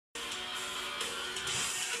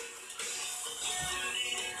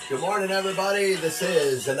Good morning, everybody. This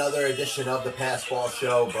is another edition of the Passball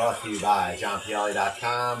Show brought to you by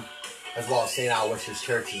JohnPielli.com, as well as St. Aloysius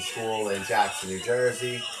Church and School in Jackson, New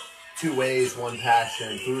Jersey. 2 Ways, 1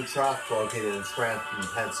 Passion food truck located in Scranton,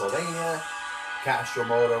 Pennsylvania. Castro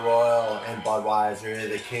Motor Oil and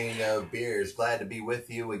Budweiser, the king of beers. Glad to be with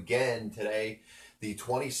you again today, the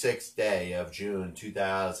 26th day of June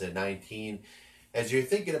 2019. As you're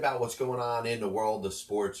thinking about what's going on in the world of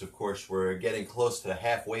sports, of course, we're getting close to the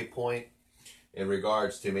halfway point in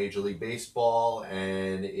regards to Major League Baseball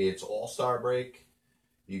and its All-Star break.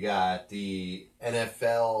 You got the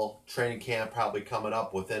NFL training camp probably coming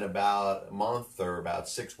up within about a month or about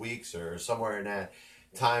 6 weeks or somewhere in that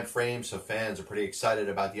time frame. So fans are pretty excited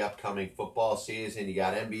about the upcoming football season. You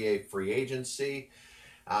got NBA free agency.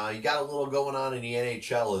 You got a little going on in the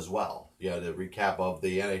NHL as well. The recap of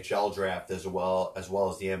the NHL draft as well as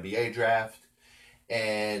the NBA draft,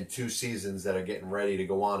 and 2 seasons that are getting ready to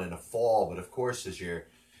go on in the fall. But of course, as you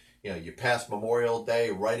pass Memorial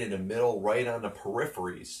Day, right in the middle, right on the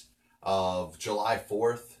peripheries of July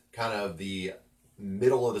 4th, kind of the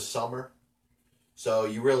middle of the summer. So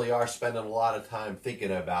you really are spending a lot of time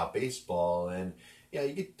thinking about baseball. And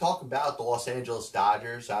you could talk about the Los Angeles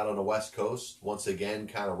Dodgers out on the West Coast, once again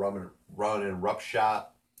kind of running roughshod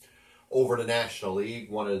over the National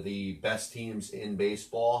League, one of the best teams in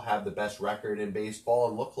baseball, have the best record in baseball,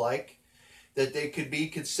 and look like that they could be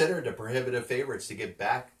considered the prohibitive favorites to get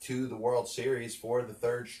back to the World Series for the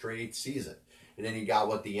 3rd straight season. And then you got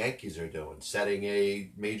what the Yankees are doing, setting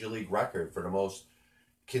a Major League record for the most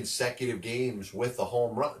consecutive games with a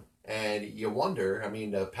home run. And you wonder,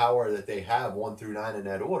 the power that they have 1 through 9 in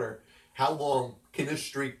that order, how long can this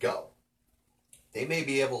streak go? They may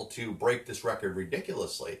be able to break this record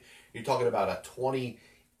ridiculously. You're talking about a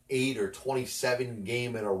 28 or 27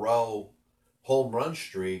 game in a row home run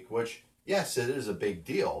streak, which, yes, it is a big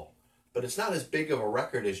deal, but it's not as big of a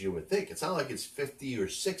record as you would think. It's not like it's 50 or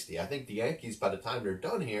 60. I think the Yankees, by the time they're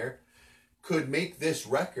done here, could make this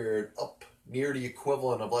record up near the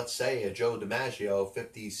equivalent of, let's say, a Joe DiMaggio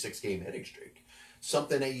 56-game hitting streak.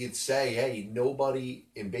 Something that you'd say, hey, nobody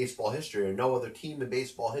in baseball history or no other team in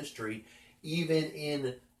baseball history, even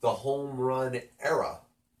in the home run era,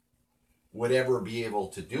 would ever be able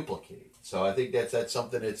to duplicate. So I think that's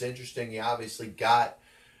something that's interesting. You obviously got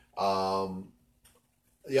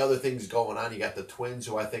the other things going on. You got the Twins,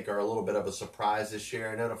 who I think are a little bit of a surprise this year.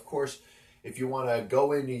 And then, of course, if you want to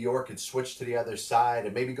go in New York and switch to the other side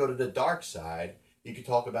and maybe go to the dark side, you could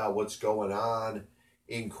talk about what's going on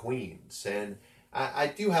in Queens. And I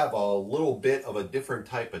do have a little bit of a different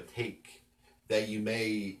type of take that you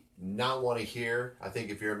may not want to hear. I think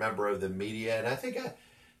if you're a member of the media, and I think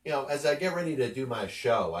as I get ready to do my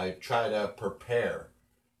show, I try to prepare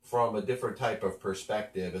from a different type of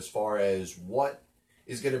perspective as far as what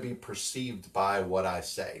is going to be perceived by what I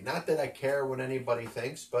say. Not that I care what anybody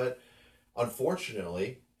thinks, but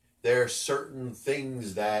unfortunately, there are certain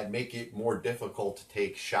things that make it more difficult to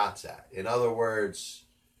take shots at. In other words,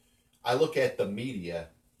 I look at the media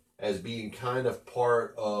as being kind of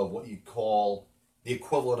part of what you call the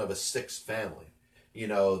equivalent of a sixth family,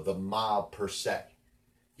 the mob per se.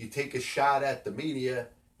 You take a shot at the media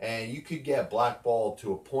and you could get blackballed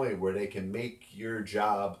to a point where they can make your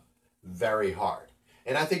job very hard.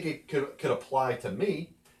 And I think it could apply to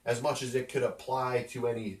me as much as it could apply to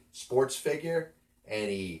any sports figure,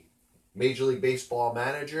 any Major League Baseball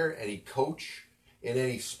manager, any coach in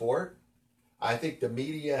any sport. I think the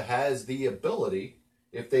media has the ability,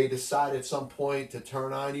 if they decide at some point to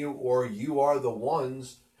turn on you, or you are the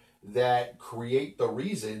ones that create the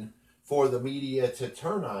reason for the media to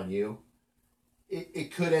turn on you,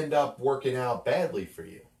 it could end up working out badly for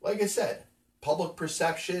you. Like I said, public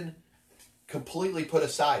perception completely put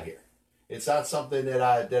aside here. It's not something that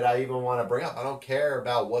I even want to bring up. I don't care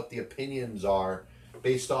about what the opinions are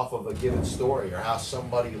based off of a given story or how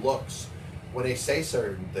somebody looks when they say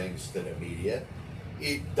certain things to the media.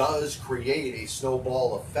 It does create a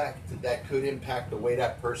snowball effect that could impact the way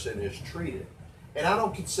that person is treated. And I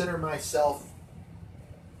don't consider myself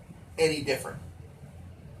any different.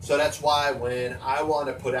 So that's why when I want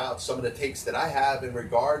to put out some of the takes that I have in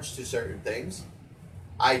regards to certain things,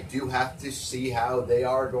 I do have to see how they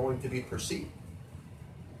are going to be perceived.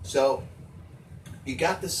 So you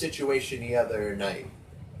got the situation the other night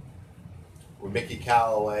where Mickey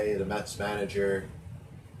Callaway, the Mets manager,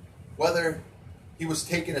 whether he was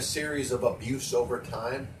taking a series of abuse over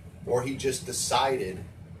time or he just decided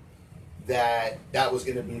that that was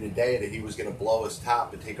going to be the day that he was going to blow his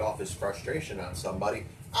top and take off his frustration on somebody,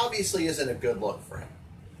 obviously isn't a good look for him.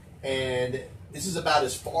 And this is about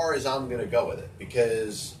as far as I'm going to go with it,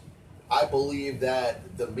 because I believe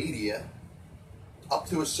that the media, up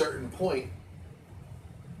to a certain point,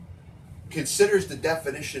 considers the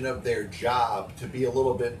definition of their job to be a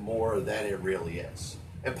little bit more than it really is.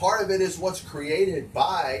 And part of it is what's created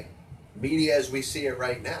by media as we see it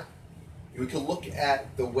right now. We can look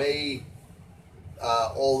at the way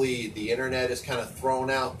all the internet is kind of thrown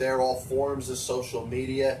out there, all forms of social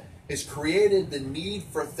media, has created the need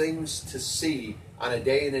for things to see on a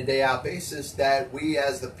day in and day out basis that we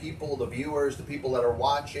as the people, the viewers, the people that are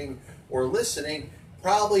watching or listening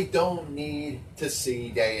probably don't need to see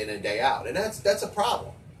day in and day out. And that's a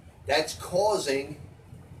problem. That's causing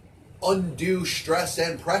undue stress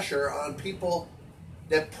and pressure on people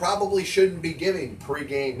that probably shouldn't be giving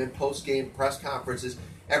pre-game and post-game press conferences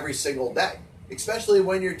every single day, especially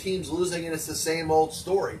when your team's losing and it's the same old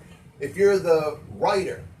story. If you're the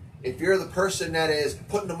writer, if you're the person that is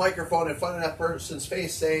putting the microphone in front of that person's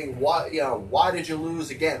face saying, why did you lose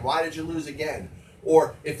again? Why did you lose again?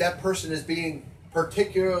 Or if that person is being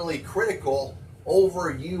particularly critical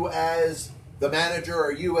over you as the manager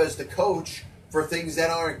or you as the coach for things that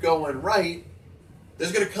aren't going right,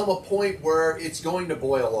 there's going to come a point where it's going to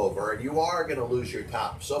boil over and you are going to lose your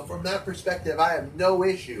top. So from that perspective, I have no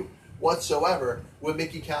issue whatsoever with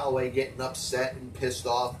Mickey Callaway getting upset and pissed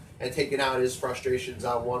off and taking out his frustrations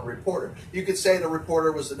on one reporter. You could say the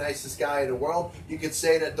reporter was the nicest guy in the world. You could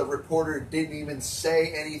say that the reporter didn't even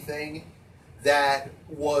say anything that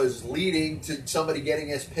was leading to somebody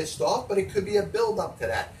getting as pissed off, but it could be a build-up to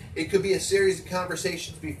that. It could be a series of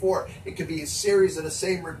conversations before. It could be a series of the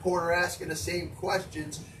same reporter asking the same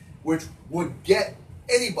questions, which would get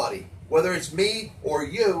anybody, whether it's me or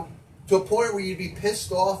you, to a point where you'd be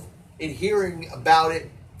pissed off in hearing about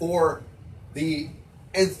it for the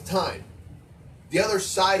nth time. The other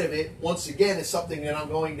side of it, once again, is something that I'm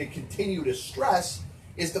going to continue to stress,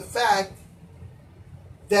 is the fact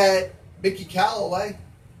that Mickey Callaway,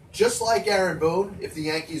 just like Aaron Boone, if the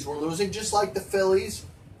Yankees were losing, just like the Phillies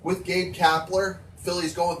with Gabe Kapler,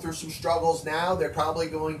 Phillies going through some struggles now. They're probably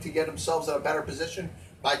going to get themselves in a better position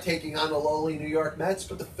by taking on the lowly New York Mets.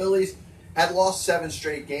 But the Phillies had lost 7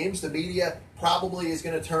 straight games. The media probably is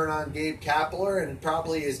going to turn on Gabe Kapler and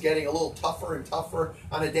probably is getting a little tougher and tougher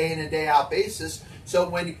on a day in and day out basis. So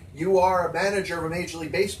when you are a manager of a Major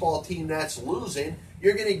League Baseball team that's losing,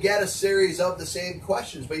 you're going to get a series of the same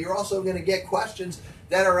questions, but you're also going to get questions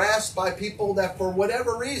that are asked by people that for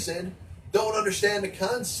whatever reason don't understand the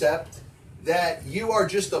concept that you are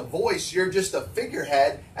just a voice, you're just a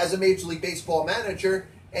figurehead as a Major League Baseball manager,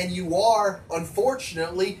 and you are,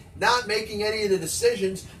 unfortunately, not making any of the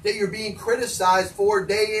decisions that you're being criticized for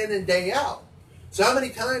day in and day out. So how many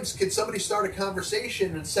times can somebody start a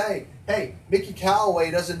conversation and say, hey, Mickey Callaway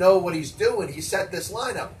doesn't know what he's doing, he set this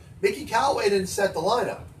lineup. Mickey Callaway didn't set the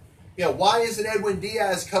lineup. Why isn't Edwin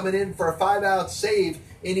Diaz coming in for a 5-out save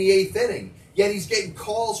in the 8th inning? Yet he's getting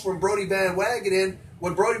calls from Brodie Van Wagenen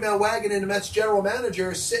when Brodie Van Wagenen, the Mets general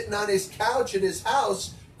manager, is sitting on his couch at his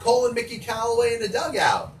house calling Mickey Callaway in the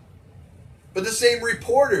dugout. But the same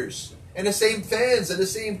reporters and the same fans and the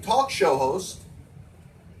same talk show hosts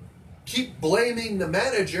keep blaming the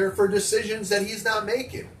manager for decisions that he's not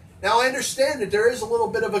making. Now, I understand that there is a little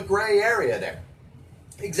bit of a gray area there.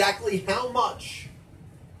 Exactly how much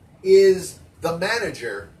is the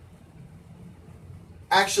manager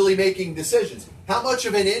actually making decisions? How much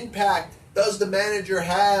of an impact does the manager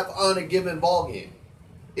have on a given ballgame?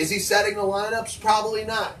 Is he setting the lineups? Probably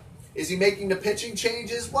not. Is he making the pitching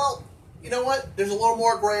changes? Well, you know what? There's a little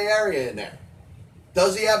more gray area in there.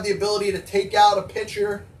 Does he have the ability to take out a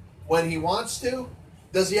pitcher when he wants to?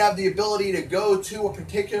 Does he have the ability to go to a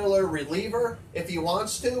particular reliever if he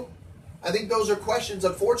wants to? I think those are questions,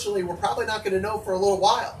 unfortunately, we're probably not going to know for a little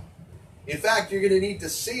while. In fact, you're going to need to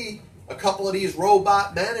see a couple of these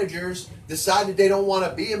robot managers decide that they don't want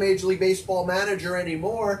to be a Major League Baseball manager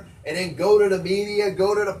anymore and then go to the media,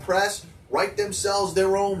 go to the press, write themselves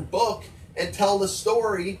their own book and tell the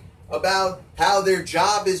story about how their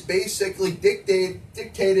job is basically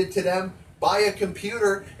dictated to them by a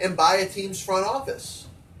computer and by a team's front office.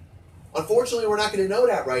 Unfortunately, we're not going to know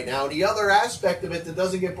that right now. The other aspect of it that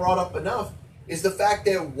doesn't get brought up enough is the fact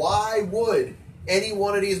that why would any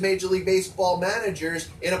one of these Major League Baseball managers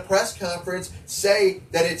in a press conference say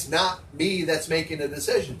that it's not me that's making the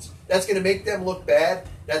decisions? That's going to make them look bad.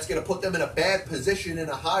 That's going to put them in a bad position in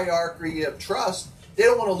a hierarchy of trust. They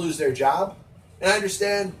don't want to lose their job. And I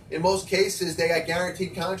understand in most cases they got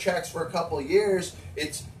guaranteed contracts for a couple of years.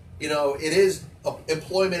 It is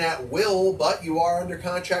employment at will, but you are under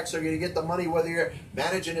contract, so you're going to get the money whether you're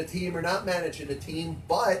managing a team or not managing a team.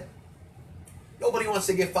 But nobody wants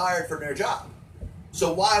to get fired from their job.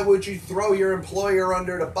 So why would you throw your employer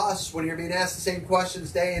under the bus when you're being asked the same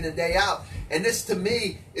questions day in and day out? And this, to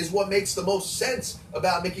me, is what makes the most sense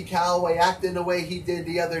about Mickey Callaway acting the way he did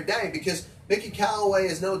the other day. Because Mickey Callaway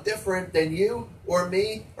is no different than you or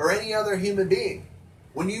me or any other human being.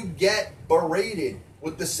 When you get berated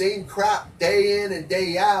with the same crap day in and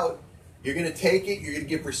day out, you're going to take it, you're going to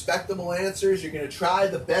give respectable answers, you're going to try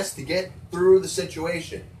the best to get through the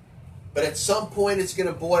situation. But at some point, it's going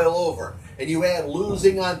to boil over. And you add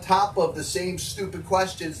losing on top of the same stupid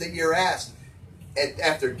questions that you're asked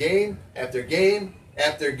after game, after game,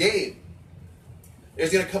 after game.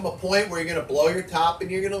 There's going to come a point where you're going to blow your top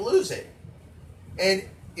and you're going to lose it. And,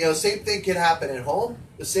 you know, same thing can happen at home.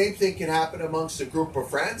 The same thing can happen amongst a group of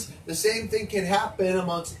friends. The same thing can happen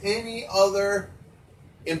amongst any other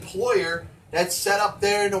employer that's set up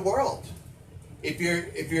there in the world. If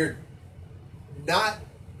you're not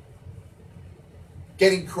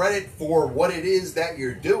getting credit for what it is that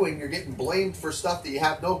you're doing, you're getting blamed for stuff that you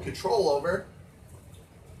have no control over.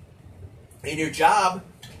 And your job,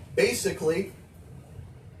 basically,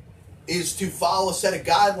 is to follow a set of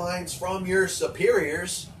guidelines from your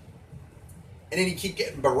superiors, and then you keep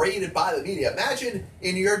getting berated by the media. Imagine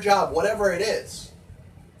in your job, whatever it is,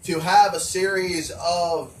 to have a series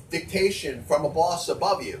of dictation from a boss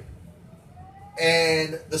above you.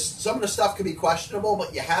 And some of the stuff could be questionable,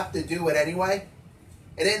 but you have to do it anyway.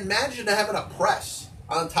 And then imagine having a press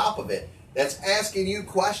on top of it that's asking you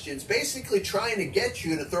questions, basically trying to get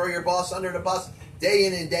you to throw your boss under the bus day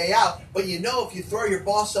in and day out. But you know if you throw your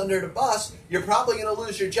boss under the bus, you're probably going to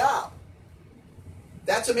lose your job.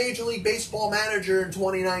 That's a Major League Baseball manager in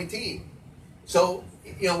 2019. So,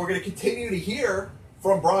 you know, we're going to continue to hear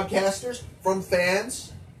from broadcasters, from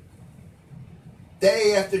fans,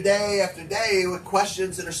 day after day after day with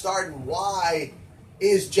questions that are starting, why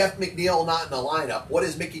is Jeff McNeil not in the lineup? What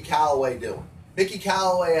is Mickey Callaway doing? Mickey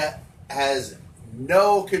Callaway has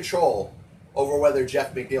no control over whether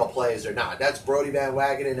Jeff McNeil plays or not. That's Brodie Van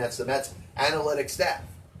Wagenen, that's the Mets analytics staff.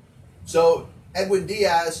 So Edwin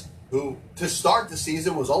Diaz, who to start the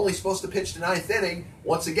season was only supposed to pitch the ninth inning,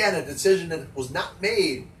 once again a decision that was not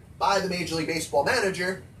made by the Major League Baseball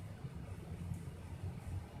manager,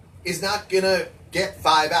 is not going to get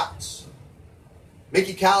 5 outs.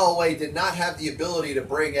 Mickey Callaway did not have the ability to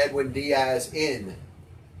bring Edwin Diaz in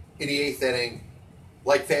the 8th inning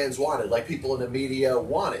like fans wanted, like people in the media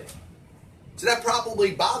wanted. So that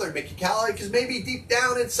probably bothered Mickey Callaway because maybe deep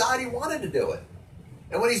down inside he wanted to do it.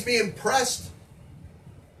 And when he's being pressed,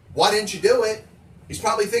 why didn't you do it? He's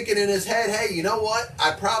probably thinking in his head, hey, you know what?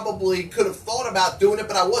 I probably could have thought about doing it,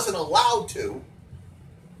 but I wasn't allowed to.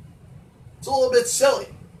 It's a little bit silly.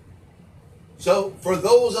 So for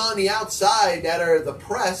those on the outside that are the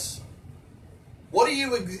press, what are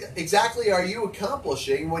you exactly are you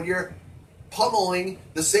accomplishing when you're pummeling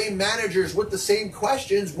the same managers with the same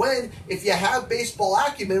questions when, if you have baseball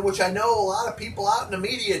acumen, which I know a lot of people out in the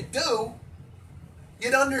media do,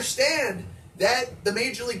 you'd understand that the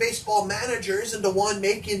Major League Baseball manager isn't the one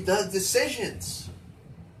making the decisions.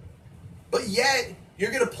 But yet,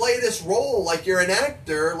 you're going to play this role like you're an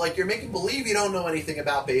actor, like you're making believe you don't know anything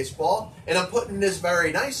about baseball. And I'm putting this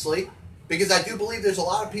very nicely because I do believe there's a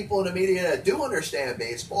lot of people in the media that do understand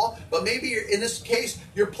baseball. But maybe you're, in this case,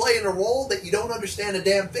 you're playing a role that you don't understand a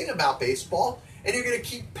damn thing about baseball. And you're going to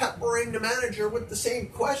keep peppering the manager with the same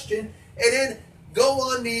question and then go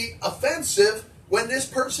on the offensive when this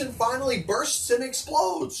person finally bursts and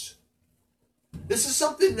explodes. This is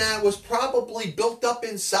something that was probably built up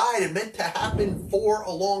inside and meant to happen for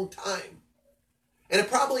a long time. And it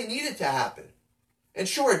probably needed to happen. And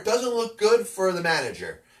sure, it doesn't look good for the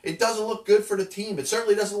manager. It doesn't look good for the team. It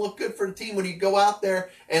certainly doesn't look good for the team when you go out there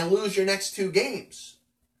and lose your next 2 games.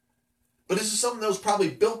 But this is something that was probably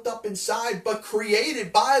built up inside, but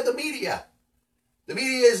created by the media. The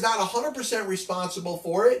media is not 100% responsible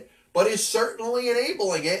for it, but is certainly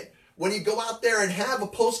enabling it. When you go out there and have a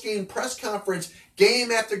post-game press conference game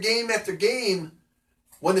after game after game,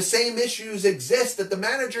 when the same issues exist that the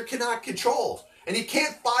manager cannot control. And you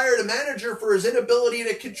can't fire the manager for his inability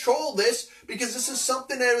to control this because this is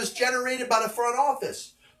something that was generated by the front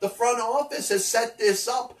office. The front office has set this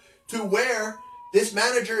up to where this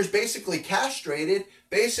manager is basically castrated,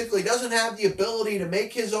 basically doesn't have the ability to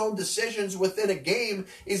make his own decisions within a game,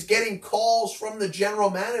 is getting calls from the general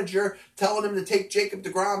manager telling him to take Jacob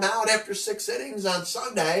deGrom out after 6 innings on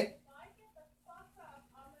Sunday.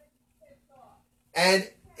 And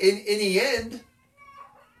in the end,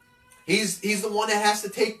 he's the one that has to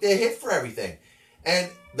take the hit for everything. And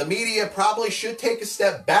the media probably should take a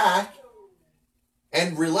step back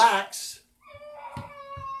and relax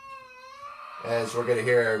as we're going to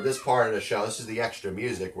hear this part of the show. This is the extra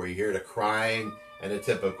music where you hear the crying and the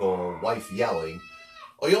typical wife yelling.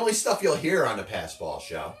 Well, the only stuff you'll hear on the Pass Ball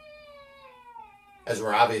Show, as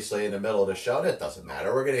we're obviously in the middle of the show, that doesn't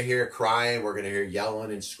matter. We're going to hear crying, we're going to hear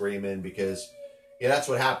yelling and screaming, because that's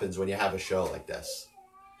what happens when you have a show like this.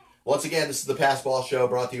 Once again, this is the Pass Ball Show,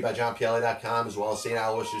 brought to you by JohnPielli.com, as well as St.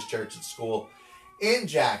 Aloysius Church and School in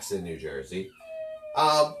Jackson, New Jersey.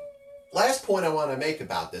 Last point I want to make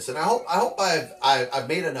about this, and I hope I've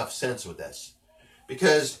made enough sense with this,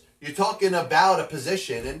 because you're talking about a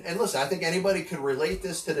position, and listen, I think anybody could relate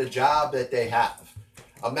this to the job that they have.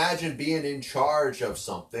 Imagine being in charge of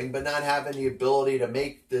something, but not having the ability to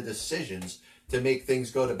make the decisions to make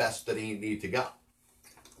things go the best that they need to go.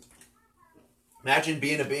 Imagine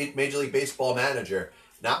being a Major League Baseball manager,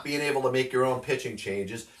 not being able to make your own pitching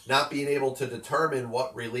changes, not being able to determine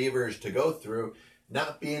what relievers to go through,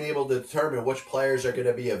 not being able to determine which players are going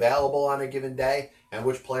to be available on a given day and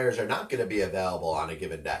which players are not going to be available on a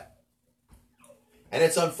given day. And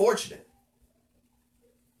it's unfortunate.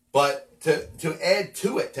 But to add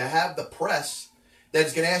to it, to have the press that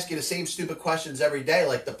is going to ask you the same stupid questions every day,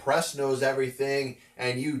 like the press knows everything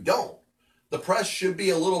and you don't. The press should be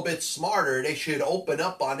a little bit smarter. They should open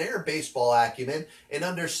up on their baseball acumen and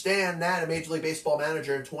understand that a Major League Baseball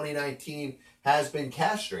manager in 2019 has been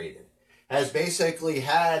castrated, has basically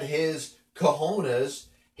had his cojones,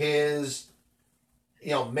 his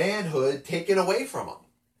manhood taken away from him.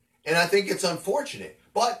 And I think it's unfortunate.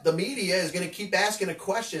 But the media is going to keep asking the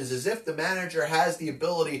questions as if the manager has the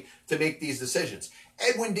ability to make these decisions.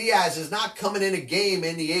 Edwin Diaz is not coming in a game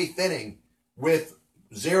in the 8th inning with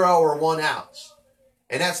 0 or 1 outs.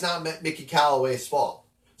 And that's not Mickey Callaway's fault.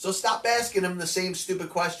 So stop asking him the same stupid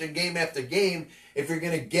question game after game if you're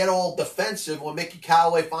going to get all defensive when Mickey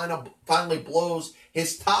Callaway finally blows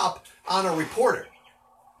his top on a reporter.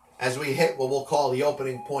 As we hit what we'll call the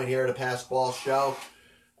opening point here at the Pass Ball Show.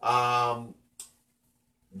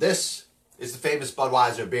 This is the famous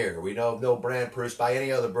Budweiser beer. We know of no brand produced by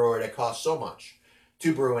any other brewer that costs so much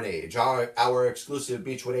to brew and age. Our exclusive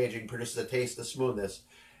Beechwood aging produces a taste of smoothness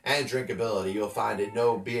and drinkability you'll find in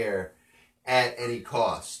no beer at any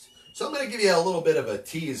cost. So I'm going to give you a little bit of a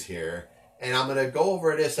tease here, and I'm going to go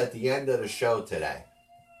over this at the end of the show today.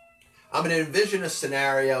 I'm going to envision a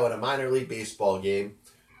scenario in a minor league baseball game.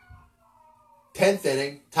 10th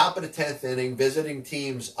inning, top of the 10th inning, visiting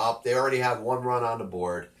teams up. They already have 1 run on the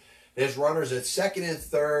board. There's runners at 2nd and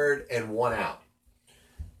 3rd and 1 out.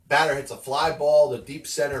 Batter hits a fly ball to deep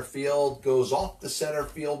center field, goes off the center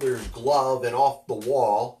fielder's glove and off the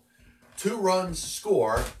wall. 2 runs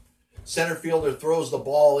score. Center fielder throws the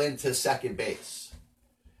ball into second base.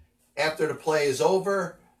 After the play is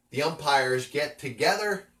over, the umpires get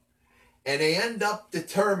together and they end up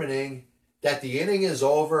determining that the inning is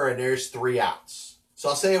over and there's 3 outs. So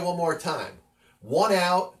I'll say it one more time. 1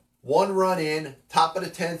 out, 1 run in, top of the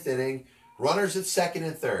 10th inning, runners at 2nd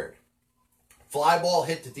and 3rd. Fly ball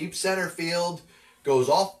hit to deep center field, goes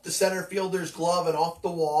off the center fielder's glove and off the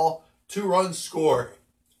wall. 2 runs scored.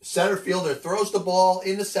 Center fielder throws the ball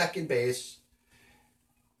into second base.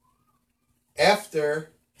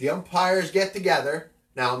 After the umpires get together,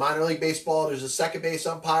 now in minor league baseball, there's a second base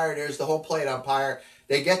umpire, there's the home plate umpire.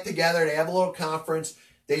 They get together, they have a little conference,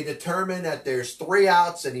 they determine that there's 3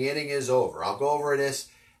 outs and the inning is over. I'll go over this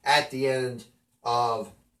at the end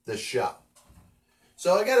of the show.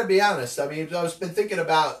 So I got to be honest, I've been thinking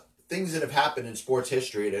about things that have happened in sports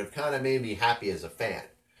history that have kind of made me happy as a fan.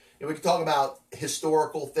 And we can talk about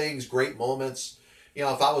historical things, great moments.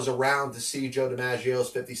 If I was around to see Joe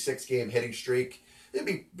DiMaggio's 56-game hitting streak,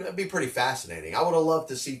 it'd be pretty fascinating. I would have loved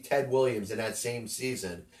to see Ted Williams in that same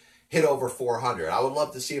season hit over 400. I would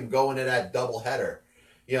love to see him go into that doubleheader,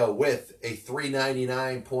 with a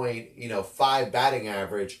 399.5 batting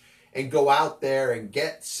average and go out there and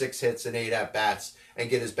get 6 hits and 8 at-bats and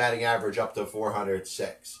get his batting average up to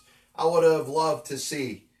 406. I would have loved to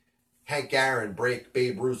see Hank Aaron break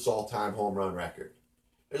Babe Ruth's all-time home run record.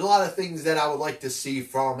 There's a lot of things that I would like to see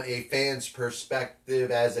from a fan's perspective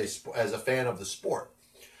as a fan of the sport.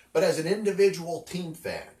 But as an individual team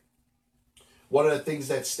fan, one of the things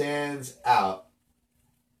that stands out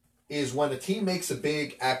is when a team makes a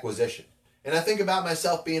big acquisition. And I think about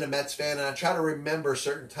myself being a Mets fan, and I try to remember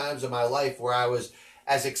certain times in my life where I was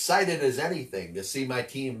as excited as anything to see my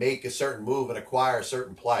team make a certain move and acquire a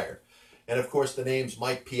certain player. And of course, the names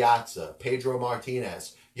Mike Piazza, Pedro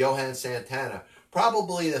Martinez, Johan Santana,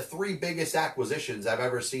 probably the 3 biggest acquisitions I've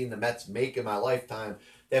ever seen the Mets make in my lifetime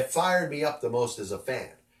that fired me up the most as a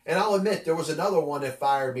fan. And I'll admit, there was another one that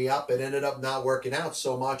fired me up and ended up not working out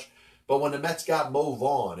so much, But when the Mets got Mo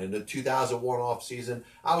Vaughn in the 2001 offseason,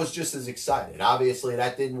 I was just as excited. Obviously,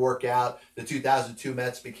 that didn't work out. The 2002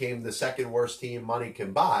 Mets became the second worst team money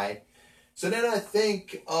can buy. So then I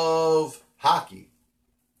think of hockey.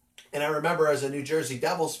 And I remember as a New Jersey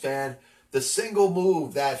Devils fan, the single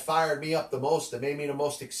move that fired me up the most, that made me the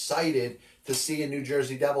most excited to see in New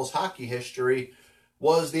Jersey Devils hockey history,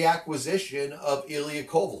 was the acquisition of Ilya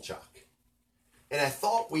Kovalchuk. And I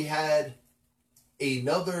thought we had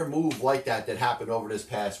another move like that happened over this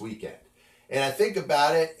past weekend. And I think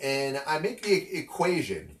about it and I make the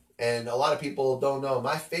equation, and a lot of people don't know,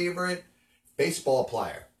 my favorite baseball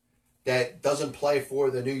player that doesn't play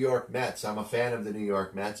for the New York Mets, I'm a fan of the New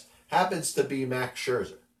York Mets, happens to be Max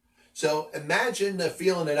Scherzer. So imagine the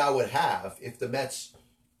feeling that I would have if the Mets,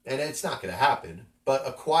 and it's not going to happen, but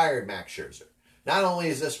acquired Max Scherzer. Not only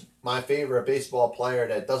is this my favorite baseball player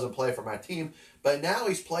that doesn't play for my team, but now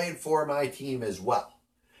he's playing for my team as well.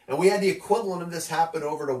 And we had the equivalent of this happen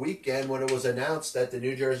over the weekend when it was announced that the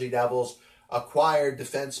New Jersey Devils acquired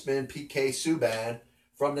defenseman PK Subban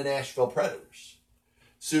from the Nashville Predators.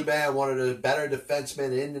 Subban, one of the better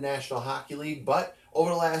defensemen in the National Hockey League, but over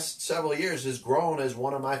the last several years has grown as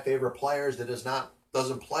one of my favorite players that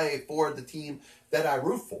doesn't play for the team that I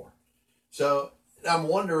root for. So I'm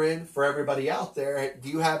wondering, for everybody out there, do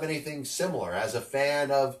you have anything similar as a fan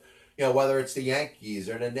of, whether it's the Yankees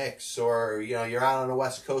or the Knicks, or, you're out on the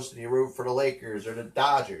West Coast and you root for the Lakers or the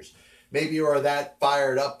Dodgers. Maybe you are that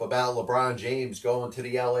fired up about LeBron James going to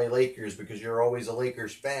the LA Lakers because you're always a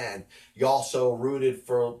Lakers fan. You also rooted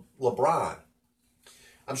for LeBron.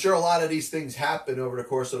 I'm sure a lot of these things happen over the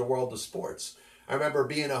course of the world of sports. I remember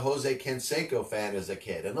being a Jose Canseco fan as a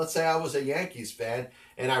kid. And let's say I was a Yankees fan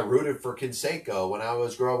and I rooted for Canseco when I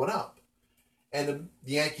was growing up. And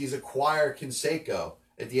the Yankees acquired Canseco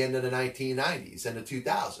at the end of the 1990s and the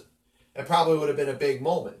 2000s. It probably would have been a big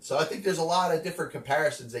moment. So I think there's a lot of different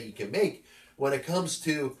comparisons that you can make when it comes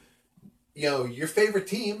to, your favorite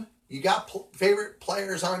team. You got favorite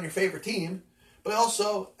players on your favorite team. But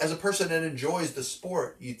also, as a person that enjoys the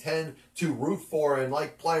sport, you tend to root for and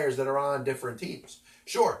like players that are on different teams.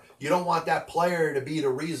 Sure, you don't want that player to be the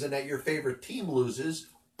reason that your favorite team loses,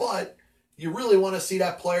 but you really want to see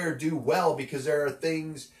that player do well because there are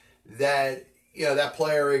things that, that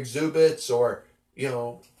player exhibits or,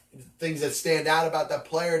 things that stand out about that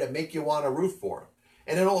player that make you want to root for them.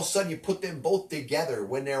 And then all of a sudden you put them both together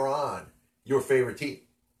when they're on your favorite team.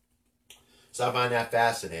 So I find that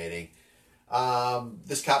fascinating.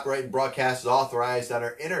 This copyright and broadcast is authorized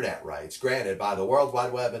under internet rights granted by the World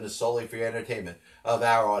Wide Web and is solely for your entertainment of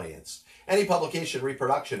our audience. Any publication,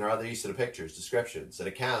 reproduction, or other use of the pictures, descriptions, and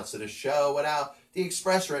accounts of the show without the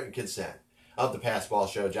express written consent of the Passball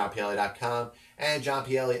Show, JohnPielli.com, and John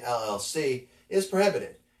Pielli, LLC, is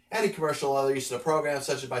prohibited. Any commercial or other use of the program,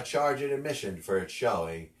 such as by charging admission for its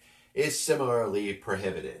showing, is similarly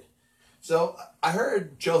prohibited. So I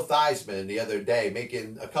heard Joe Theismann the other day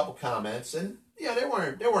making a couple comments, and they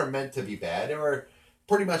weren't meant to be bad. They were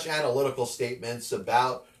pretty much analytical statements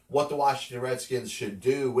about what the Washington Redskins should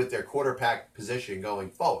do with their quarterback position going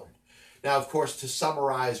forward. Now, of course, to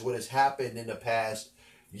summarize what has happened in the past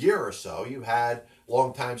year or so, you had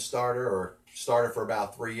longtime starter for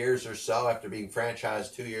about 3 years or so after being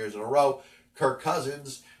franchised 2 years in a row, Kirk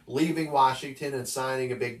Cousins leaving Washington and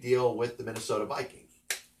signing a big deal with the Minnesota Vikings.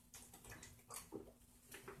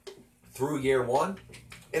 Through year one,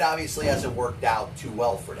 it obviously hasn't worked out too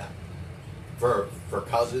well for them, for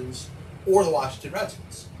Cousins or the Washington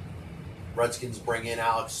Redskins. Redskins bring in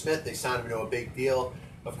Alex Smith. They sign him to a big deal.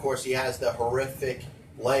 Of course, he has the horrific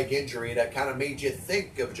leg injury that kind of made you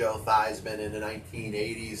think of Joe Theismann in the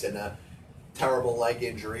 1980s and a terrible leg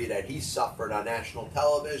injury that he suffered on national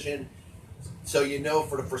television. So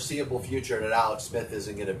for the foreseeable future that Alex Smith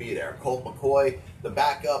isn't going to be there. Colt McCoy, the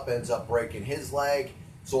backup, ends up breaking his leg.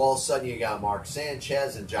 So all of a sudden you got Mark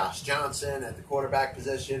Sanchez and Josh Johnson at the quarterback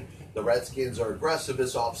position. The Redskins are aggressive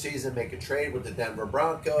this offseason, make a trade with the Denver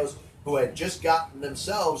Broncos, who had just gotten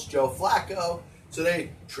themselves Joe Flacco. So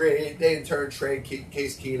they in turn trade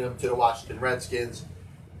Case Keenum to the Washington Redskins.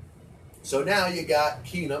 So now you got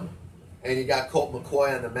Keenum and you got Colt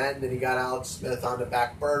McCoy on the mend and you got Alex Smith on the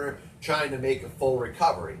back burner trying to make a full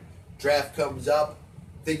recovery. Draft comes up.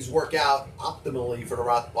 Things work out optimally for the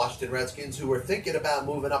Washington Redskins, who were thinking about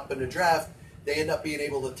moving up in the draft. They end up being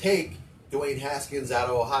able to take Dwayne Haskins out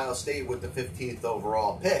of Ohio State with the 15th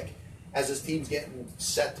overall pick. As this team's getting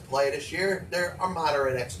set to play this year, there are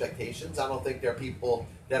moderate expectations. I don't think there are people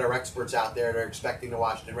that are experts out there that are expecting the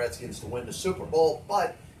Washington Redskins to win the Super Bowl,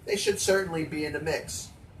 but they should certainly be in the mix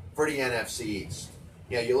for the NFC East.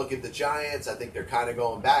 You look at the Giants, I think they're kind of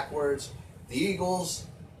going backwards. The Eagles,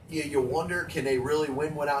 you wonder, can they really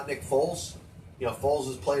win without Nick Foles? You know, Foles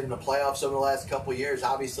has played in the playoffs over the last couple of years,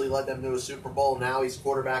 obviously led them to a Super Bowl. Now he's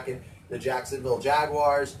quarterbacking the Jacksonville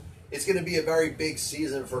Jaguars. It's going to be a very big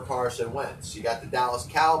season for Carson Wentz. You got the Dallas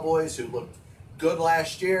Cowboys, who looked good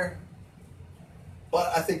last year.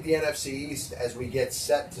 But I think the NFC East, as we get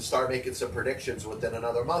set to start making some predictions within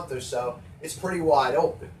another month or so, is pretty wide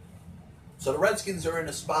open. So the Redskins are in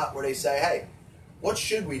a spot where they say, hey, what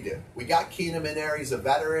should we do? We got Keenum in there. He's a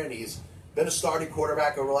veteran. He's been a starting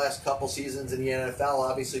quarterback over the last couple seasons in the NFL.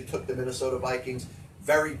 Obviously took the Minnesota Vikings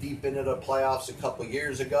very deep into the playoffs a couple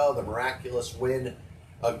years ago. The miraculous win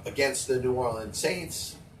against the New Orleans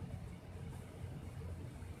Saints.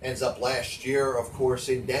 Ends up last year, of course,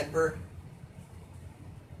 in Denver.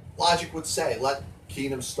 Logic would say, let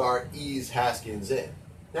Keenum start, ease Haskins in.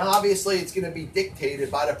 Now, obviously, it's going to be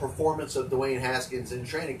dictated by the performance of Dwayne Haskins in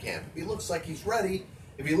training camp. If he looks like he's ready,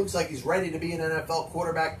 if he looks like he's ready to be an NFL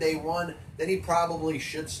quarterback day one, then he probably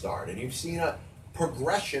should start. And you've seen a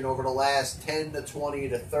progression over the last 10 to 20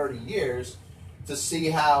 to 30 years to see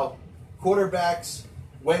how quarterbacks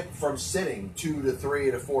went from sitting 2 to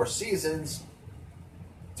 3 to 4 seasons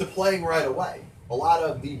to playing right away. A lot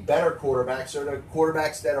of the better quarterbacks, or the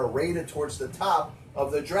quarterbacks that are rated towards the top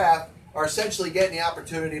of the draft, are essentially getting the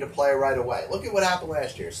opportunity to play right away. Look at what happened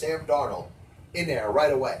last year. Sam Darnold in there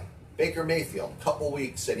right away. Baker Mayfield, couple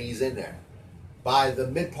weeks and he's in there. By the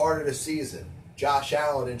mid part of the season, Josh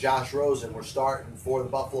Allen and Josh Rosen were starting for the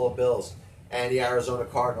Buffalo Bills and the Arizona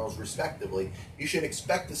Cardinals, respectively. You should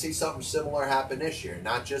expect to see something similar happen this year,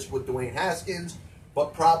 not just with Dwayne Haskins,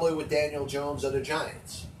 but probably with Daniel Jones of the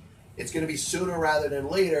Giants. It's going to be sooner rather than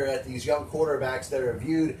later that these young quarterbacks that are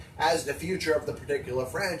viewed as the future of the particular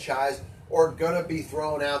franchise are going to be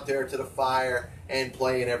thrown out there to the fire and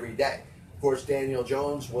playing every day. Of course, Daniel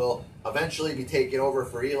Jones will eventually be taking over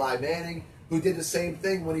for Eli Manning, who did the same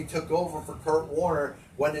thing when he took over for Kurt Warner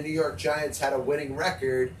when the New York Giants had a winning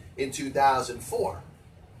record in 2004.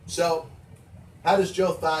 So, how does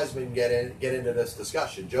Joe Theismann get into this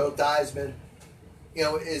discussion? Joe Theismann,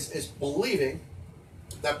 is believing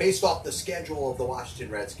that based off the schedule of the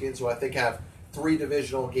Washington Redskins, who I think have 3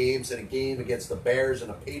 divisional games and a game against the Bears and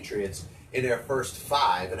the Patriots in their first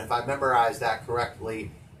 5, and if I memorized that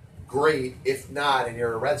correctly, great. If not, and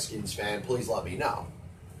you're a Redskins fan, please let me know.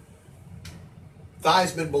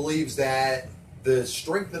 Theismann believes that the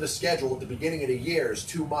strength of the schedule at the beginning of the year is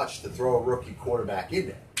too much to throw a rookie quarterback in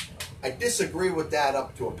there. I disagree with that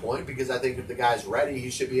up to a point, because I think if the guy's ready, he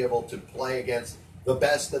should be able to play against the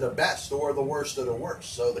best of the best or the worst of the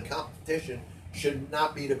worst. So the competition should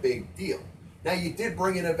not be the big deal. Now, you did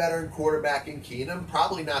bring in a veteran quarterback in Keenum,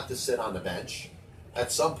 probably not to sit on the bench.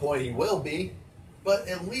 At some point he will be, but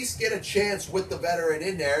at least get a chance with the veteran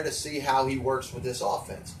in there to see how he works with this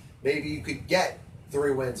offense. Maybe you could get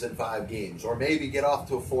 3 wins in 5 games, or maybe get off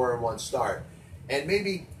to a 4-1 start, and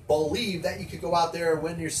maybe believe that you could go out there and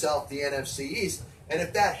win yourself the NFC East. And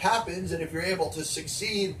if that happens, and if you're able to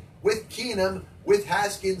succeed with Keenum, with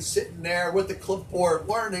Haskins sitting there with the clipboard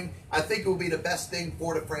learning, I think it will be the best thing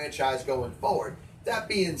for the franchise going forward. That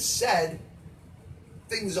being said,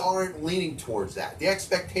 things aren't leaning towards that. The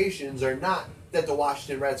expectations are not that the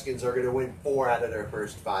Washington Redskins are going to win 4 out of their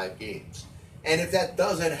first 5 games. And if that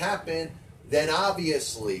doesn't happen, then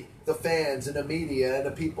obviously the fans and the media and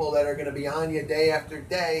the people that are going to be on you day after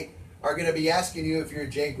day are going to be asking you, if you're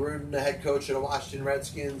Jay Gruden, the head coach of the Washington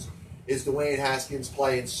Redskins, is Dwayne Haskins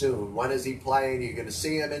playing soon? When is he playing? Are you going to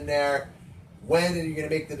see him in there? When are you going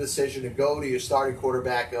to make the decision to go to your starting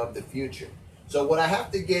quarterback of the future? So what I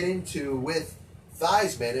have to get into with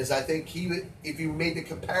Theismann is, I think if you made the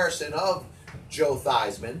comparison of Joe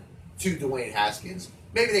Theismann to Dwayne Haskins,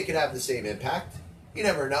 maybe they could have the same impact. You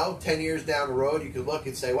never know. 10 years down the road, you could look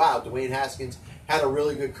and say, wow, Dwayne Haskins had a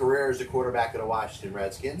really good career as a quarterback of the Washington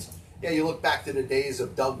Redskins. Yeah, you look back to the days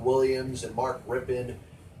of Doug Williams and Mark Rippon,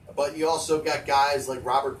 but you also got guys like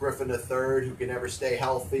Robert Griffin III who can never stay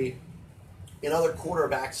healthy, and other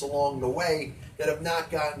quarterbacks along the way that have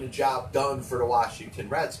not gotten the job done for the Washington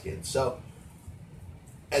Redskins. So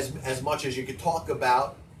as much as you could talk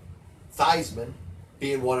about Theismann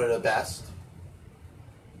being one of the best,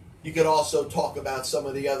 you could also talk about some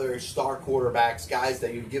of the other star quarterbacks, guys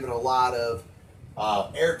that you've given a lot of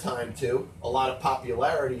airtime to, a lot of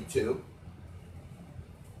popularity to,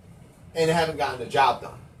 and haven't gotten the job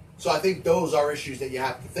done. So I think those are issues that you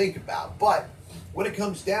have to think about. But when it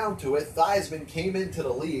comes down to it, Theismann came into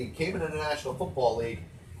the National Football League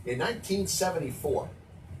in 1974.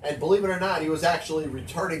 And believe it or not, he was actually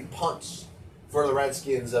returning punts for the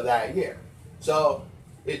Redskins of that year. So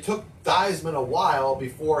it took Theismann a while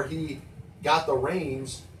before he got the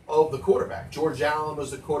reins of the quarterback. George Allen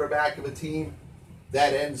was the quarterback of a team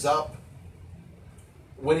that ends up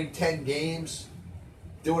winning 10 games,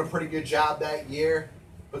 doing a pretty good job that year,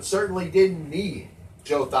 but certainly didn't need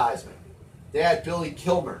Joe Theismann. They had Billy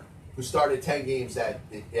Kilmer, who started 10 games that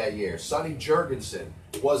year. Sonny Jurgensen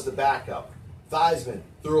was the backup. Theismann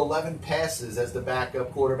threw 11 passes as the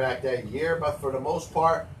backup quarterback that year, but for the most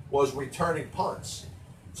part was returning punts.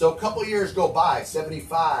 So a couple years go by,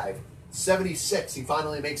 75, 76, he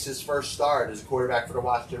finally makes his first start as a quarterback for the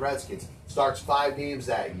Washington Redskins. Starts 5 games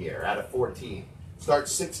that year out of 14.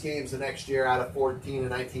 Starts 6 games the next year out of 14 in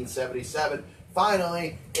 1977.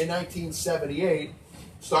 Finally, in 1978,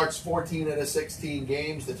 starts 14 out of 16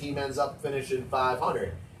 games. The team ends up finishing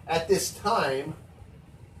 500. At this time,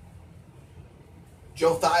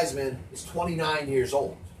 Joe Theismann is 29 years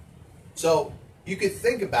old. So you could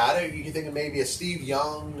think about it. You could think of maybe a Steve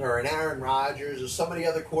Young or an Aaron Rodgers or some of the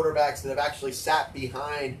other quarterbacks that have actually sat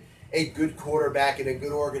behind a good quarterback in a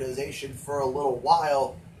good organization for a little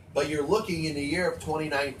while. But you're looking in the year of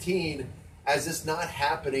 2019 as this not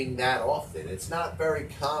happening that often. It's not very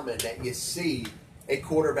common that you see a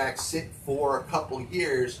quarterback sit for a couple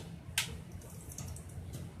years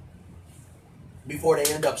before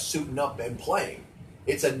they end up suiting up and playing.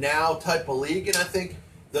 It's a now type of league, and I think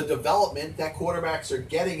the development that quarterbacks are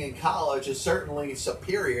getting in college is certainly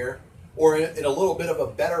superior or in a little bit of a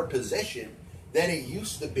better position than it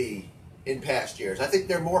used to be in past years. I think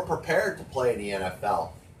they're more prepared to play in the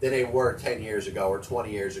NFL than they were 10 years ago or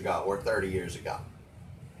 20 years ago or 30 years ago.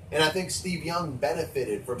 And I think Steve Young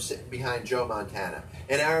benefited from sitting behind Joe Montana.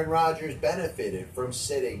 And Aaron Rodgers benefited from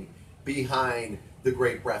sitting behind the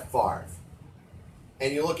great Brett Favre.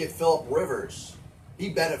 And you look at Phillip Rivers, he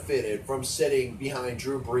benefited from sitting behind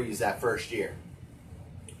Drew Brees that first year.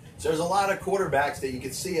 So there's a lot of quarterbacks that you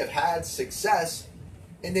can see have had success,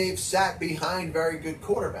 and they've sat behind very good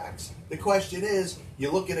quarterbacks. The question is, you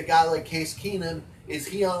look at a guy like Case Keenum, is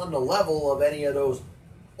he on the level of any of those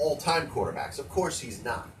all-time quarterbacks? Of course he's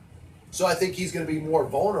not. So I think he's going to be more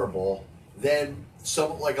vulnerable than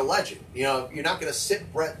someone like a legend. You know, you're not going to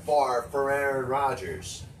sit Brett Favre for Aaron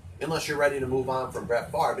Rodgers unless you're ready to move on from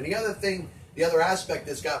Brett Favre. And the other thing, the other aspect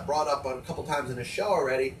that's got brought up a couple times in the show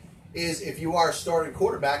already is if you are a starting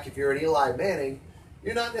quarterback, if you're an Eli Manning,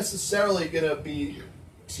 you're not necessarily going to be,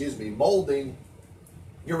 molding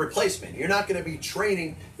your replacement. You're not going to be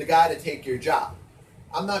training the guy to take your job.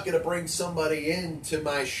 I'm not going to bring somebody into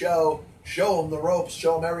my show, show them the ropes,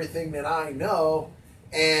 show them everything that I know,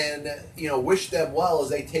 and wish them well as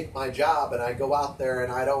they take my job and I go out there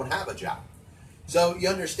and I don't have a job. So you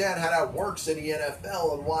understand how that works in the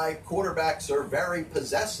NFL and why quarterbacks are very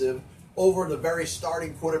possessive over the very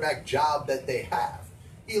starting quarterback job that they have.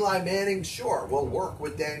 Eli Manning, sure, will work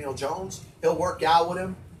with Daniel Jones. He'll work out with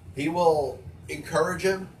him. He will encourage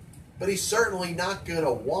him. But he's certainly not going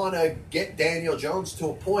to want to get Daniel Jones to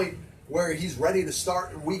a point where he's ready to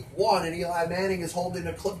start in week 1 and Eli Manning is holding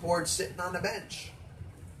a clipboard sitting on the bench.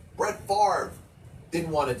 Brett Favre didn't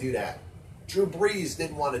want to do that. Drew Brees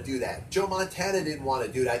didn't want to do that. Joe Montana didn't want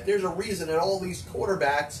to do that. There's a reason that all these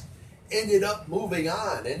quarterbacks ended up moving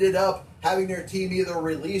on, ended up having their team either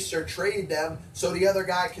release or trade them so the other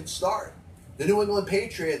guy can start. The New England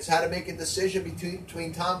Patriots had to make a decision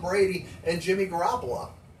between Tom Brady and Jimmy Garoppolo.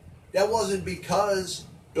 That wasn't because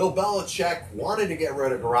Bill Belichick wanted to get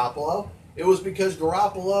rid of Garoppolo. It was because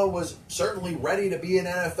Garoppolo was certainly ready to be an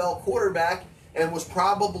NFL quarterback and was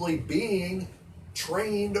probably being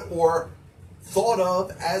trained or thought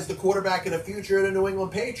of as the quarterback of the future of the New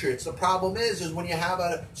England Patriots. The problem is when you have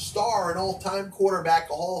a star, an all-time quarterback,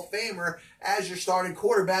 a Hall of Famer, as your starting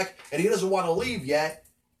quarterback, and he doesn't want to leave yet,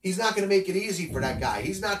 he's not going to make it easy for that guy.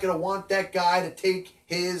 He's not going to want that guy to take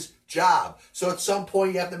his job. So at some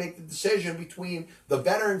point, you have to make the decision between the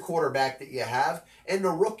veteran quarterback that you have and the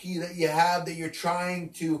rookie that you have that you're trying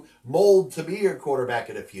to mold to be your quarterback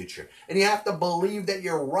of the future. And you have to believe that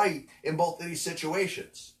you're right in both of these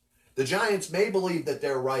situations. The Giants may believe that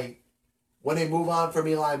they're right when they move on from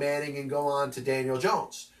Eli Manning and go on to Daniel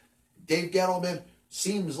Jones. Dave Gettleman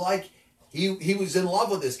seems like he was in love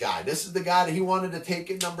with this guy. This is the guy that he wanted to take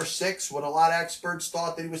at number 6 when a lot of experts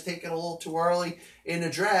thought that he was taken a little too early in the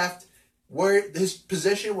draft. Where his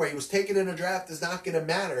position where he was taken in the draft is not going to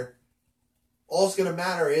matter. All it's going to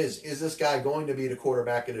matter is this guy going to be the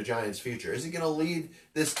quarterback of the Giants' future? Is he going to lead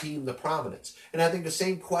this team to prominence? And I think the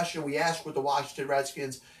same question we asked with the Washington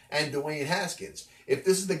Redskins and Dwayne Haskins. If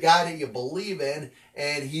this is the guy that you believe in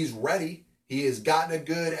and he's ready, he has gotten a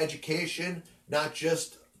good education, not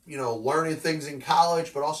just learning things in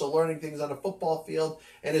college, but also learning things on the football field,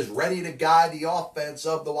 and is ready to guide the offense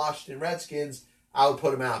of the Washington Redskins, I would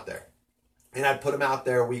put him out there. and I'd put him out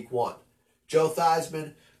there week 1. Joe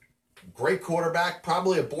Theismann, great quarterback,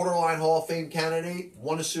 probably a borderline Hall of Fame candidate,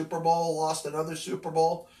 won a Super Bowl, lost another Super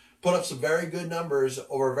Bowl, put up some very good numbers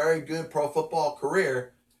over a very good pro football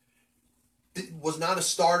career, was not a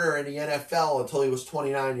starter in the NFL until he was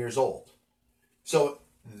 29 years old. So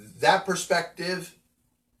that perspective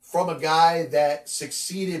from a guy that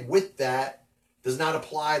succeeded with that does not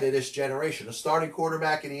apply to this generation. A starting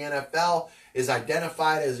quarterback in the NFL is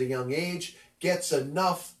identified as a young age, gets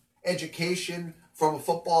enough education from a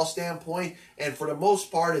football standpoint, and for the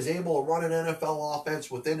most part is able to run an NFL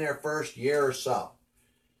offense within their first year or so.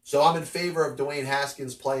 So I'm in favor of Dwayne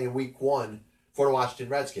Haskins playing week 1 for the Washington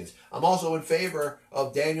Redskins. I'm also in favor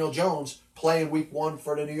of Daniel Jones playing week 1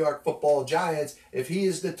 for the New York Football Giants if he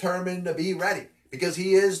is determined to be ready, because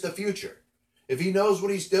he is the future. If he knows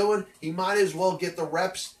what he's doing, he might as well get the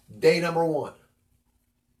reps day number 1.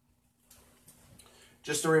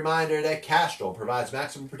 Just a reminder that Castrol provides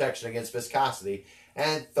maximum protection against viscosity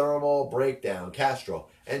and thermal breakdown. Castrol,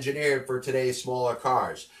 engineered for today's smaller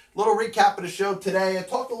cars. Little recap of the show today. I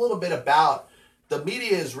talked a little bit about the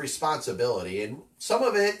media's responsibility, and some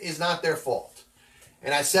of it is not their fault.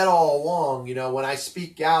 And I said all along, when I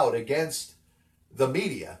speak out against the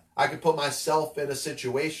media, I could put myself in a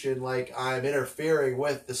situation like I'm interfering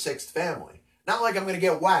with the Sixth Family. Not like I'm going to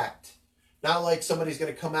get whacked. Not like somebody's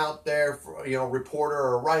going to come out there, for, reporter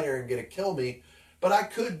or writer and going to kill me. But I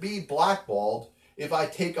could be blackballed if I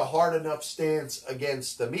take a hard enough stance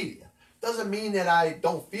against the media. Doesn't mean that I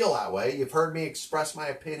don't feel that way. You've heard me express my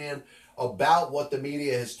opinion about what the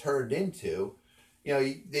media has turned into.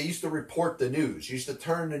 They used to report the news. Used to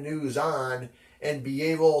turn the news on and be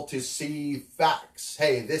able to see facts.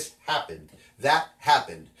 Hey, this happened. That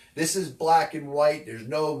happened. This is black and white. There's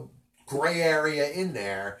no gray area in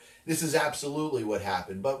there. This is absolutely what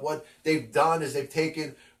happened. But what they've done is they've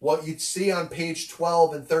taken what you'd see on page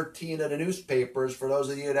 12 and 13 of the newspapers, for those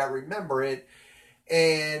of you that remember it,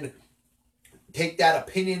 and take that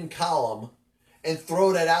opinion column and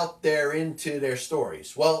throw that out there into their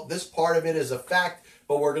stories. Well, this part of it is a fact,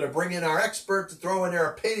 but we're going to bring in our expert to throw in their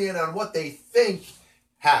opinion on what they think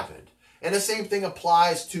happened. And the same thing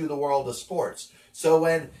applies to the world of sports. So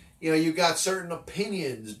when you've got certain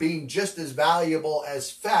opinions being just as valuable as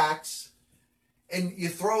facts, and you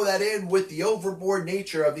throw that in with the overboard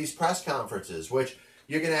nature of these press conferences, which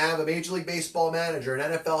you're going to have a Major League Baseball manager,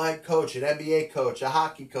 an NFL head coach, an NBA coach, a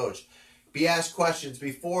hockey coach, be asked questions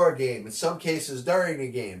before a game, in some cases during a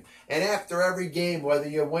game, and after every game, whether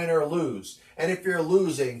you win or lose. And if you're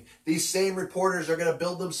losing, these same reporters are going to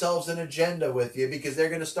build themselves an agenda with you, because they're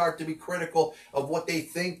going to start to be critical of what they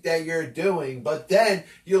think that you're doing. But then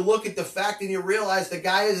you look at the fact and you realize the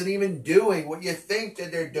guy isn't even doing what you think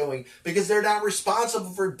that they're doing, because they're not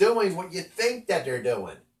responsible for doing what you think that they're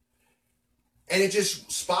doing. And it just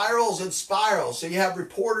spirals and spirals. So you have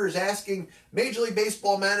reporters asking Major League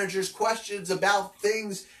Baseball managers questions about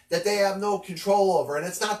things that they have no control over. And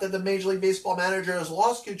it's not that the Major League Baseball manager has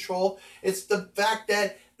lost control. It's the fact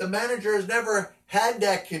that the manager has never had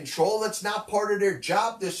that control. That's not part of their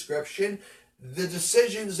job description. The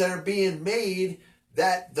decisions that are being made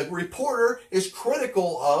that the reporter is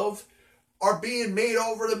critical of are being made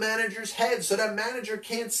over the manager's head. So that manager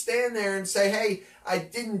can't stand there and say, hey, I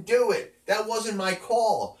didn't do it. That wasn't my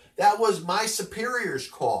call. That was my superior's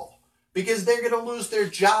call. Because they're going to lose their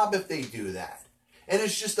job if they do that. And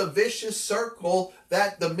it's just a vicious circle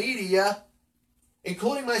that the media,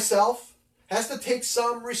 including myself, has to take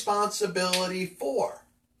some responsibility for.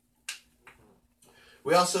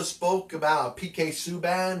 We also spoke about PK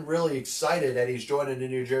Subban, really excited that he's joining the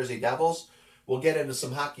New Jersey Devils. We'll get into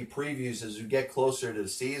some hockey previews as we get closer to the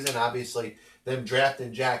season. Obviously, them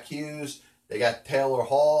drafting Jack Hughes. They got Taylor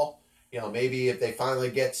Hall. Maybe if they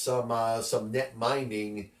finally get some net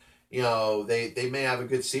minding, they may have a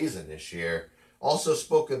good season this year. Also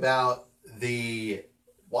spoke about the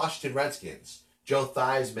Washington Redskins. Joe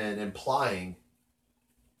Theismann implying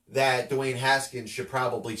that Dwayne Haskins should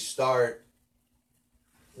probably start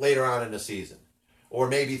later on in the season, or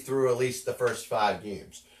maybe through at least the first 5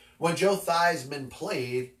 games. When Joe Theismann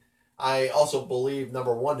played, I also believe,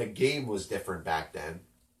 number one, the game was different back then.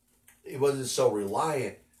 It wasn't so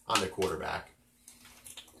reliant on the quarterback.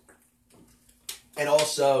 And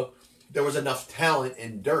also, there was enough talent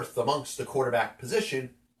and dearth amongst the quarterback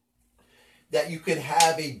position that you could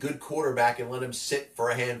have a good quarterback and let him sit for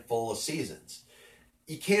a handful of seasons.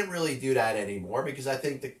 You can't really do that anymore, because I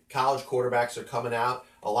think the college quarterbacks are coming out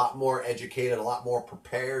a lot more educated, a lot more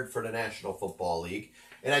prepared for the National Football League.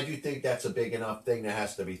 And I do think that's a big enough thing that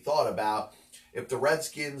has to be thought about. If the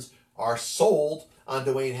Redskins are sold on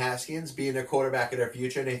Dwayne Haskins being their quarterback of their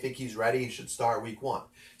future, and they think he's ready. He should start week 1.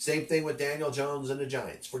 Same thing with Daniel Jones and the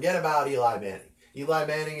Giants. Forget about Eli Manning. Eli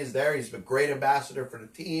Manning is there. He's a great ambassador for the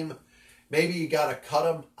team. Maybe you got to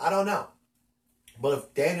cut him. I don't know. But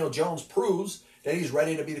if Daniel Jones proves that he's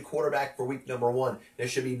ready to be the quarterback for week number 1, there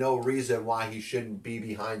should be no reason why he shouldn't be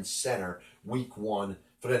behind center week 1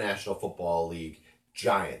 for the National Football League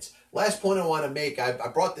Giants. Last point I want to make, I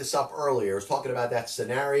brought this up earlier. I was talking about that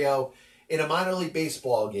scenario in a minor league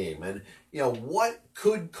baseball game. And, what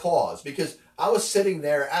could cause, because I was sitting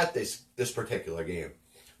there at this particular game,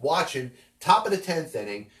 watching top of the 10th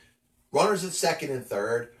inning, runners at second and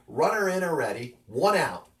third, runner in already, 1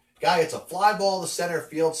 out. Guy hits a fly ball to center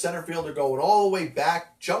field. Center fielder going all the way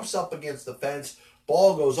back, jumps up against the fence.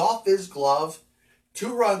 Ball goes off his glove.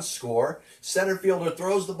 2 runs score. Center fielder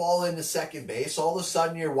throws the ball into second base. All of a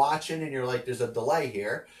sudden you're watching and you're like, there's a delay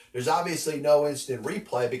here. There's obviously no instant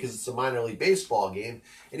replay because it's a minor league baseball game.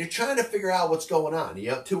 And you're trying to figure out what's going on.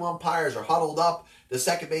 You have 2 umpires are huddled up. The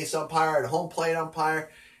second base umpire, the home plate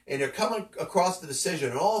umpire. And they're coming across the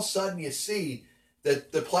decision. And all of a sudden you see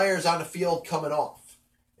that the players on the field coming off.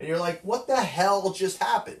 And you're like, what the hell just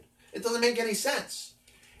happened? It doesn't make any sense.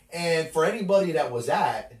 And for anybody that was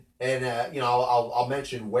at, and I'll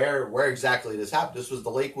mention where exactly this happened. This was the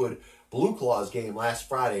Lakewood Blue Claws game last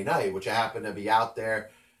Friday night, which I happened to be out there,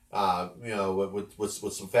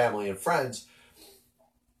 with some family and friends.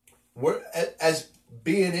 As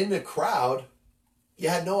being in the crowd, you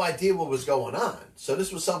had no idea what was going on. So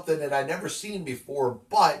this was something that I'd never seen before,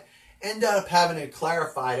 but ended up having it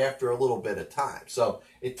clarified after a little bit of time. So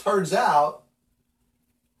it turns out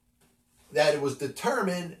that it was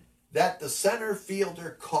determined that the center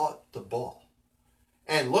fielder caught the ball.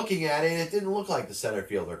 And looking at it, it didn't look like the center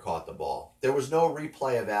fielder caught the ball. There was no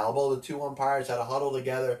replay available. The 2 umpires had to huddle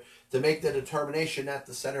together to make the determination that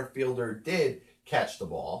the center fielder did catch the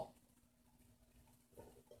ball.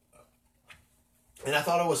 And I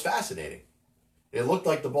thought it was fascinating. It looked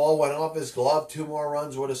like the ball went off his glove. 2 more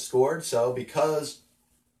runs would have scored. So because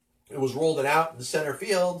it was rolled out in the center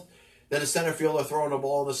field, then the center fielder throwing the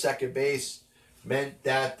ball to second base meant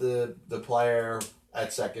that the player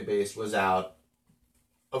at second base was out,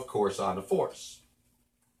 of course, on the force.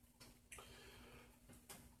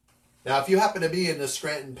 Now, if you happen to be in the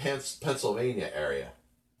Scranton, Pennsylvania area,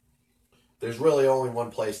 there's really only one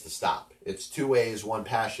place to stop. It's 2 Ways, One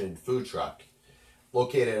Passion food truck,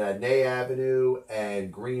 located at Nay Avenue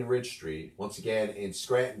and Green Ridge Street. Once again, in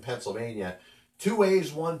Scranton, Pennsylvania. 2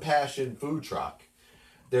 Ways, One Passion food truck.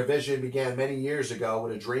 Their vision began many years ago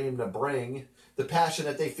with a dream to bring the passion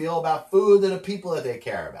that they feel about food to the people that they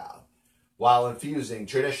care about, while infusing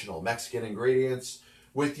traditional Mexican ingredients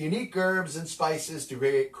with unique herbs and spices to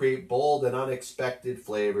create bold and unexpected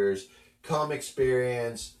flavors. Come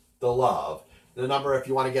experience the love. The number, if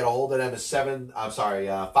you want to get a hold of them, is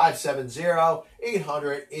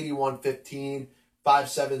 570-800-8115.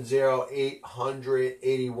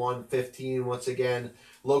 570-800-8115. Once again,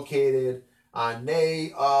 located on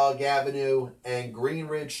Nayog Avenue and Green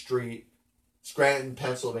Ridge Street, Scranton,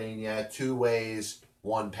 Pennsylvania. 2 Ways,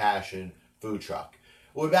 One Passion food truck.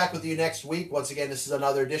 We'll be back with you next week. Once again, this is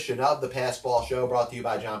another edition of the Passball Show, brought to you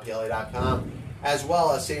by JohnPLA.com, as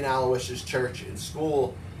well as St. Aloysius Church and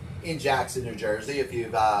School in Jackson, New Jersey. If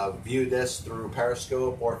you've viewed this through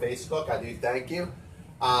Periscope or Facebook, I do thank you.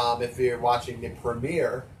 If you're watching the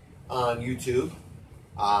premiere on YouTube,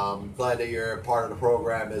 I'm glad that you're a part of the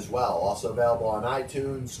program as well. Also available on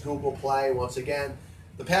iTunes, Google Play. Once again,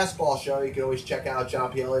 the Passball Show. You can always check out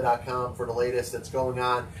JohnPLA.com for the latest that's going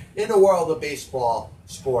on in the world of baseball,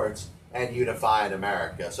 sports, and unifying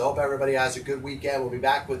America. So I hope everybody has a good weekend. We'll be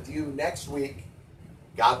back with you next week.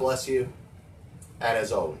 God bless you. And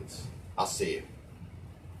as always, I'll see you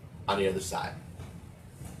on the other side.